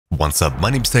what's up? My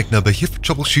name's TechNubber here for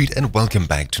Troubleshoot and welcome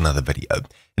back to another video.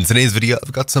 In today's video,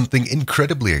 I've got something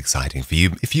incredibly exciting for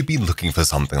you if you've been looking for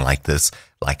something like this,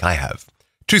 like I have.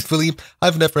 Truthfully,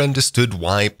 I've never understood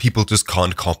why people just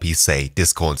can't copy, say,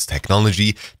 Discord's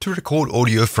technology to record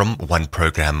audio from one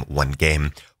program, one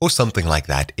game, or something like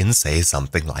that in, say,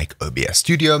 something like OBS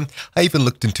Studio. I even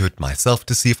looked into it myself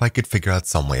to see if I could figure out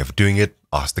some way of doing it,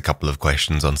 asked a couple of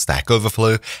questions on Stack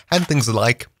Overflow, and things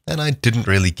alike, and I didn't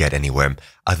really get anywhere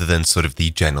other than sort of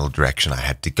the general direction I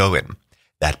had to go in.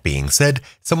 That being said,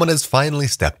 someone has finally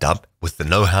stepped up with the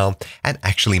know-how and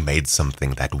actually made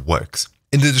something that works.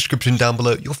 In the description down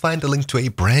below, you'll find a link to a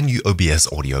brand new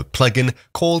OBS audio plugin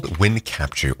called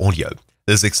Capture Audio.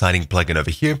 This exciting plugin over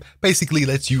here basically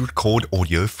lets you record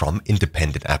audio from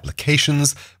independent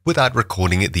applications without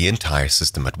recording the entire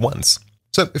system at once.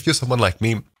 So if you're someone like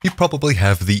me, you probably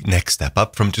have the next step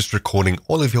up from just recording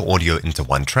all of your audio into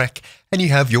one track, and you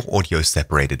have your audio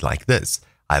separated like this.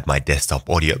 I have my desktop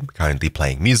audio currently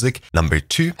playing music, number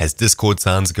 2 has Discord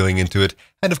sounds going into it,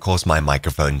 and of course my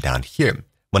microphone down here.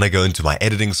 When I go into my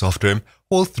editing software,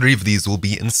 all 3 of these will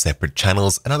be in separate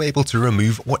channels and I'm able to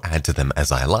remove or add to them as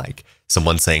I like.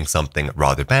 Someone saying something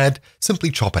rather bad,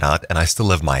 simply chop it out and I still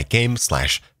have my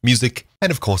game/music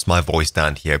and of course my voice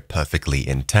down here perfectly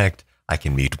intact. I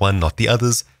can mute one, not the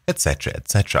others, etc,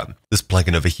 etc. This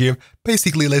plugin over here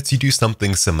basically lets you do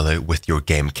something similar with your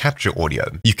game capture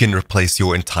audio. You can replace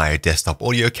your entire desktop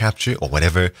audio capture or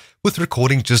whatever with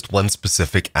recording just one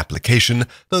specific application,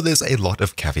 though there's a lot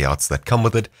of caveats that come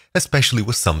with it, especially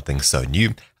with something so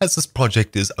new, as this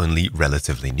project is only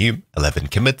relatively new, 11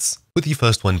 commits, with the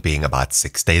first one being about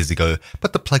 6 days ago,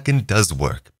 but the plugin does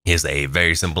work. Here's a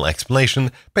very simple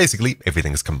explanation. Basically,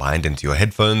 everything's combined into your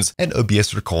headphones, and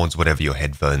OBS records whatever your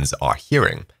headphones are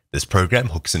hearing. This program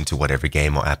hooks into whatever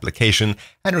game or application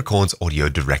and records audio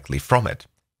directly from it.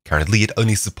 Currently, it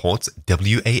only supports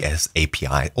WAS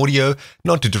API audio,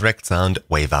 not to direct sound,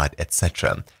 wave out,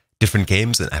 etc. Different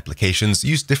games and applications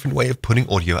use different way of putting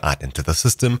audio out into the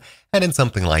system, and in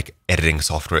something like editing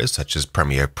software such as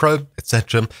Premiere Pro,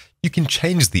 etc., you can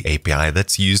change the API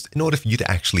that's used in order for you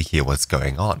to actually hear what's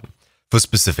going on. For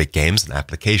specific games and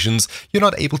applications, you're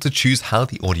not able to choose how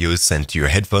the audio is sent to your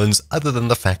headphones other than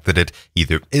the fact that it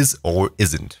either is or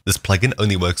isn't. This plugin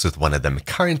only works with one of them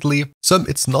currently, so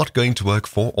it's not going to work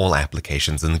for all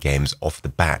applications and games off the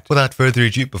bat. Without further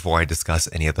ado, before I discuss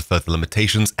any of the further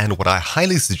limitations and what I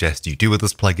highly suggest you do with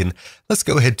this plugin, let's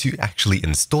go ahead to actually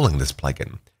installing this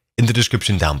plugin. In the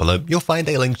description down below, you'll find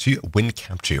a link to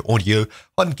Capture Audio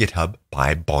on GitHub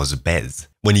by BozBez.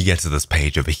 When you get to this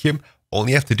page over here, all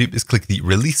you have to do is click the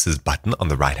Releases button on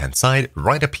the right-hand side,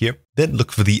 right up here, then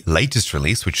look for the latest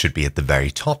release, which should be at the very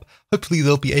top. Hopefully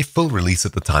there'll be a full release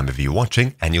at the time of you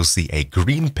watching, and you'll see a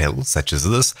green pill such as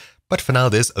this, but for now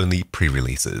there's only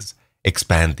pre-releases.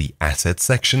 Expand the Assets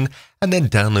section, and then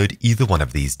download either one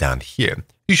of these down here.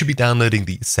 You should be downloading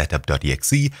the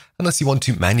setup.exe unless you want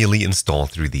to manually install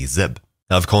through the zip.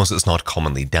 Now, of course, it's not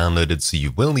commonly downloaded, so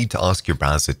you will need to ask your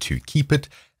browser to keep it,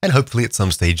 and hopefully at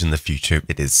some stage in the future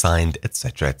it is signed,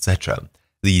 etc, etc.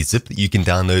 The zip that you can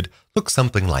download looks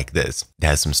something like this. It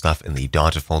has some stuff in the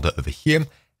data folder over here,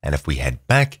 and if we head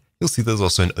back, you'll see there's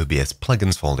also an OBS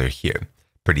plugins folder here.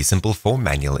 Pretty simple for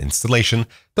manual installation,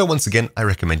 though once again, I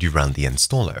recommend you run the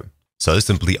installer. So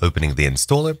simply opening the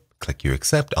installer, click you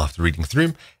accept after reading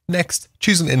through. Next,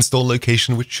 choose an install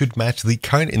location which should match the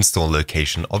current install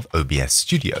location of OBS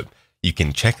Studio. You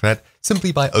can check that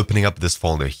simply by opening up this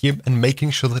folder here and making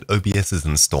sure that OBS is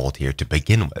installed here to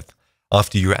begin with.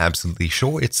 After you're absolutely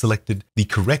sure it's selected the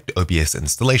correct OBS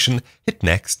installation, hit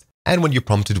next, and when you're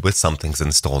prompted with something's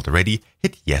installed already,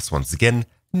 hit yes once again,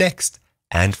 next,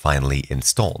 and finally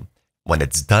install. When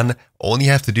it's done, all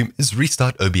you have to do is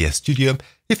restart OBS Studio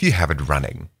if you have it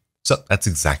running. So that's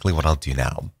exactly what I'll do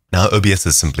now. Now OBS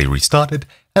is simply restarted,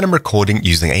 and I'm recording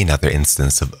using another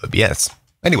instance of OBS.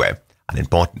 Anyway,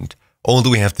 unimportant. All that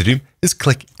we have to do is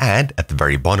click Add at the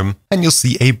very bottom, and you'll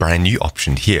see a brand new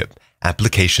option here,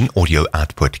 Application Audio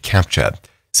Output Capture.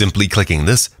 Simply clicking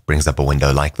this brings up a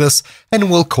window like this,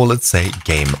 and we'll call it, say,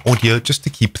 Game Audio, just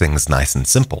to keep things nice and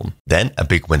simple. Then a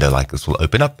big window like this will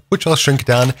open up, which I'll shrink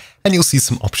down, and you'll see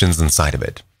some options inside of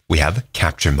it. We have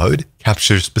Capture Mode,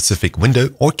 Capture Specific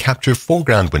Window, or Capture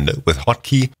Foreground Window with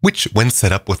Hotkey, which when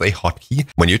set up with a hotkey,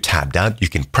 when you're tabbed out, you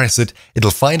can press it,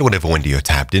 it'll find whatever window you're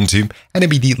tabbed into, and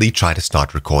immediately try to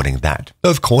start recording that.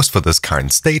 Though of course, for this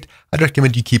current state, I'd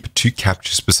recommend you keep it to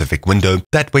Capture Specific Window,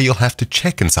 that way you'll have to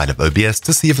check inside of OBS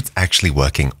to see if it's actually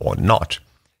working or not.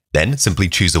 Then simply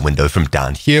choose a window from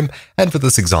down here, and for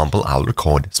this example, I'll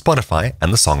record Spotify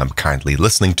and the song I'm currently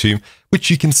listening to, which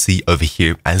you can see over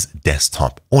here as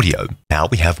desktop audio. Now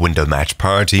we have window match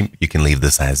priority. You can leave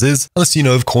this as is, unless you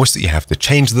know, of course, that you have to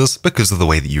change this because of the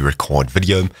way that you record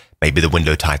video. Maybe the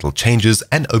window title changes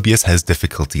and OBS has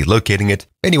difficulty locating it.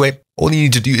 Anyway, all you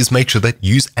need to do is make sure that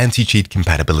use anti-cheat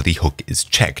compatibility hook is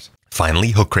checked.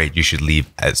 Finally, hook rate you should leave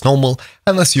as normal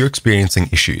unless you're experiencing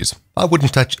issues. I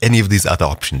wouldn't touch any of these other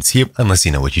options here unless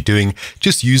you know what you're doing.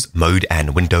 Just use mode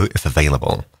and window if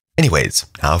available. Anyways,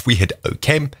 now if we hit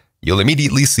OK, you'll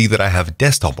immediately see that I have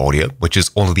desktop audio, which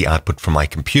is all of the output from my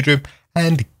computer,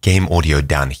 and game audio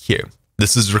down here.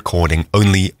 This is recording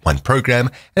only one program,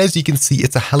 and as you can see,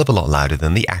 it's a hell of a lot louder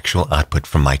than the actual output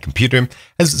from my computer,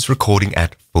 as it's recording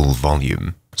at full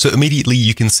volume. So immediately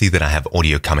you can see that I have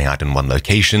audio coming out in one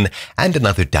location and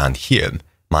another down here.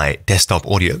 My desktop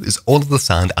audio is all of the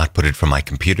sound outputted from my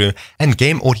computer, and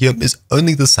game audio is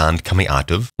only the sound coming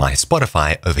out of my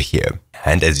Spotify over here.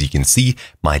 And as you can see,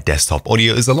 my desktop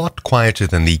audio is a lot quieter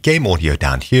than the game audio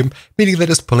down here, meaning that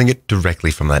it's pulling it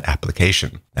directly from that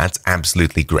application. That's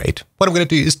absolutely great. What I'm going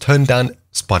to do is turn down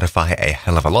Spotify a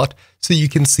hell of a lot so you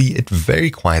can see it very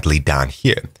quietly down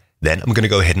here. Then I'm going to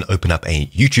go ahead and open up a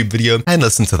YouTube video and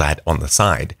listen to that on the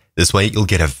side. This way you'll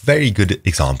get a very good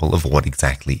example of what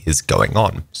exactly is going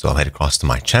on. So I'll head across to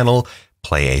my channel,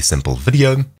 play a simple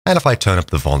video, and if I turn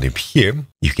up the volume here,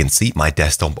 you can see my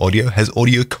desktop audio has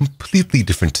audio completely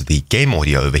different to the game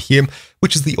audio over here,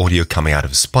 which is the audio coming out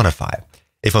of Spotify.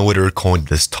 If I were to record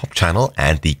this top channel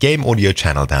and the game audio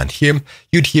channel down here,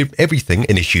 you'd hear everything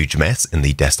in a huge mess in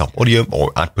the desktop audio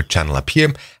or output channel up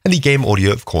here, and the game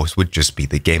audio, of course, would just be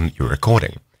the game you're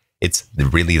recording. It's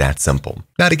really that simple.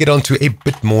 Now to get on to a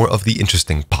bit more of the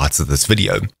interesting parts of this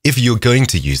video. If you're going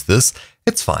to use this,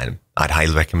 it's fine. I'd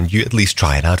highly recommend you at least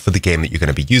try it out for the game that you're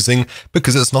going to be using,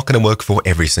 because it's not going to work for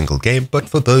every single game, but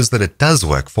for those that it does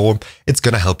work for, it's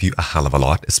going to help you a hell of a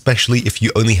lot, especially if you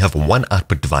only have one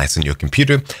output device on your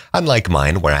computer, unlike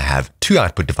mine where I have two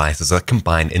output devices that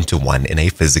combine into one in a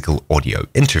physical audio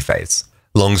interface.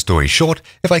 Long story short,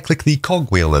 if I click the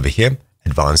cogwheel over here,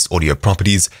 Advanced Audio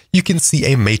Properties, you can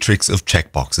see a matrix of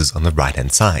checkboxes on the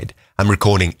right-hand side. I'm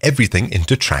recording everything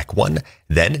into track 1,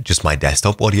 then just my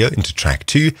desktop audio into track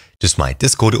 2, just my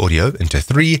Discord audio into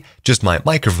 3, just my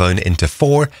microphone into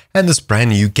 4, and this brand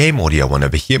new game audio one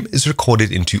over here is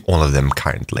recorded into all of them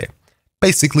currently.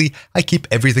 Basically, I keep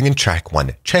everything in track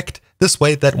 1 checked, this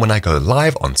way that when I go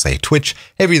live on, say, Twitch,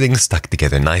 everything's stuck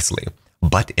together nicely.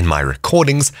 But in my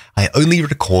recordings, I only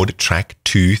record track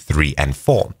 2, 3, and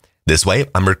 4. This way,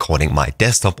 I'm recording my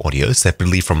desktop audio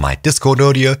separately from my Discord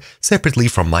audio, separately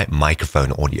from my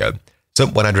microphone audio. So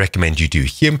what I'd recommend you do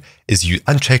here is you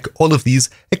uncheck all of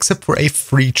these except for a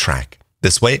free track.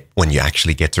 This way, when you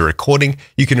actually get to recording,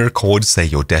 you can record, say,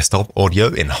 your desktop audio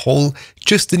in whole,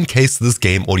 just in case this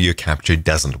game audio capture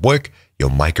doesn't work,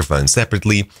 your microphone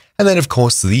separately, and then of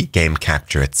course the game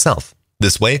capture itself.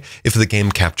 This way, if the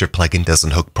game capture plugin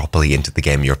doesn't hook properly into the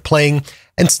game you're playing,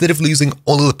 instead of losing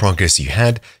all of the progress you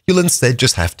had, you'll instead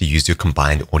just have to use your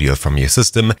combined audio from your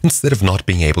system instead of not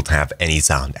being able to have any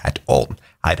sound at all.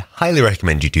 I'd highly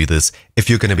recommend you do this if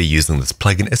you're going to be using this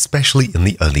plugin, especially in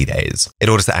the early days. In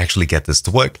order to actually get this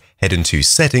to work, head into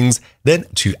Settings, then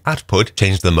to Output,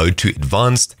 change the mode to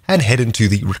Advanced, and head into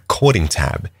the Recording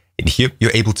tab. In here,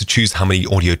 you're able to choose how many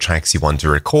audio tracks you want to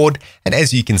record, and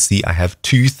as you can see, I have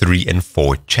 2, 3, and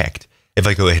 4 checked. If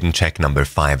I go ahead and check number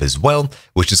 5 as well,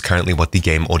 which is currently what the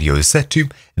game audio is set to,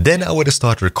 then I were to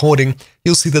start recording,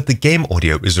 you'll see that the game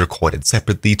audio is recorded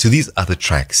separately to these other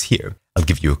tracks here. I'll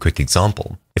give you a quick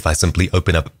example. If I simply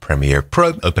open up Premiere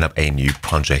Pro, open up a new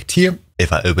project here,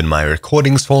 if I open my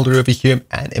recordings folder over here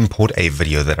and import a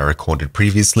video that I recorded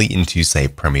previously into, say,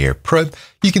 Premiere Pro,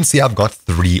 you can see I've got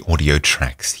 3 audio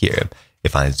tracks here.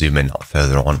 If I zoom in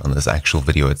further on this actual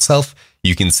video itself,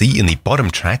 you can see in the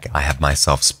bottom track, I have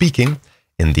myself speaking.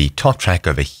 In the top track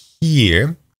over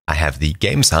here, I have the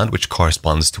game sound, which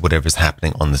corresponds to whatever's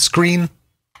happening on the screen.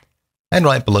 And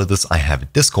right below this, I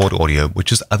have Discord audio,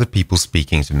 which is other people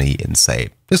speaking to me in, say,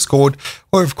 Discord,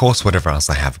 or of course, whatever else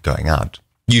I have going out.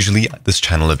 Usually this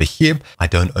channel over here, I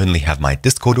don't only have my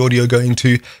Discord audio going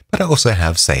to, but I also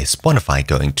have, say, Spotify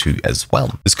going to as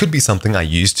well. This could be something I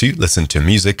use to listen to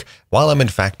music while I'm in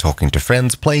fact talking to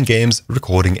friends, playing games,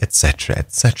 recording, etc,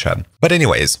 etc. But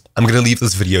anyways, I'm going to leave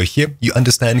this video here. You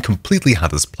understand completely how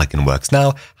this plugin works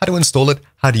now, how to install it,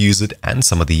 how to use it, and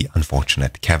some of the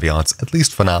unfortunate caveats, at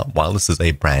least for now, while this is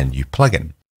a brand new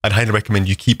plugin. I'd highly recommend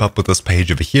you keep up with this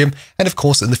page over here, and of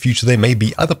course in the future there may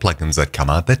be other plugins that come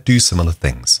out that do similar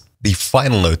things. The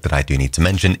final note that I do need to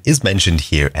mention is mentioned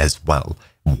here as well.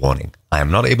 Warning, I am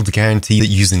not able to guarantee that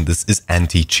using this is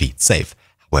anti-cheat safe.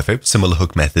 However, similar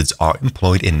hook methods are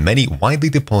employed in many widely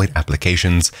deployed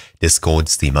applications: Discord,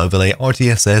 Steam Overlay,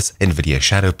 RTSS, NVIDIA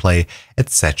Shadowplay,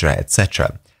 etc.,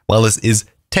 etc. While this is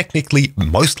technically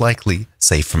most likely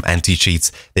safe from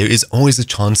anti-cheats, there is always a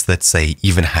chance that, say,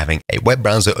 even having a web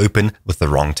browser open with the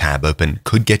wrong tab open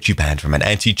could get you banned from an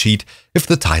anti-cheat if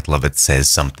the title of it says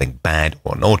something bad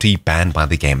or naughty banned by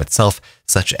the game itself,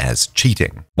 such as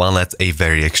cheating. While that's a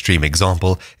very extreme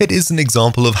example, it is an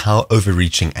example of how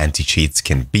overreaching anti-cheats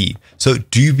can be, so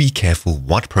do be careful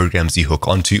what programs you hook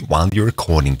onto while you're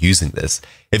recording using this.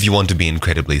 If you want to be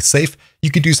incredibly safe,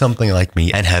 you could do something like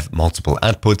me and have multiple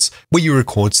outputs where you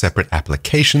record separate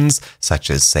applications, such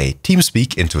as, say,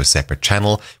 TeamSpeak into a separate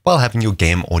channel, while having your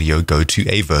game audio go to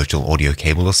a virtual audio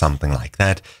cable or something like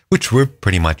that, which we're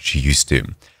pretty much used to.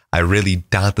 I really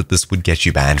doubt that this would get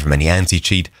you banned from any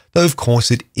anti-cheat, though of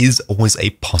course it is always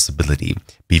a possibility.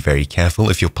 Be very careful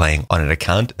if you're playing on an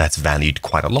account that's valued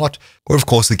quite a lot, or of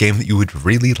course a game that you would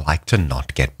really like to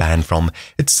not get banned from.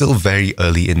 It's still very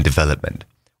early in development.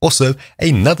 Also,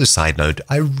 another side note,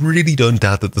 I really don't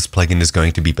doubt that this plugin is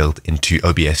going to be built into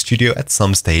OBS Studio at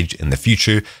some stage in the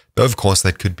future, though of course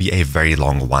that could be a very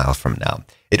long while from now.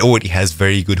 It already has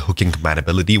very good hooking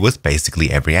compatibility with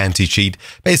basically every anti-cheat.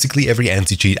 Basically every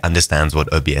anti-cheat understands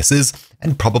what OBS is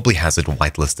and probably has it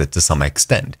whitelisted to some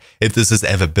extent. If this is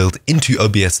ever built into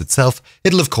OBS itself,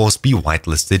 it'll of course be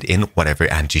whitelisted in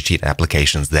whatever anti-cheat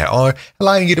applications there are,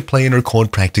 allowing you to play and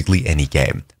record practically any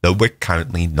game, though we're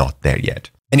currently not there yet.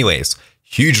 Anyways,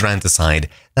 huge rant aside,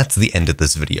 that's the end of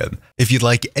this video. If you'd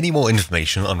like any more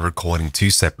information on recording two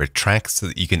separate tracks so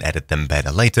that you can edit them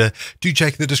better later, do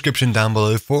check the description down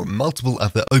below for multiple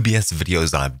other OBS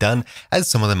videos I've done, as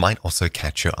some of them might also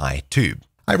catch your eye too.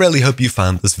 I really hope you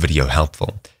found this video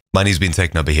helpful. My name's been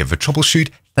TechNober here for Troubleshoot.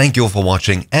 Thank you all for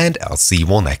watching, and I'll see you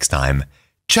all next time.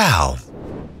 Ciao!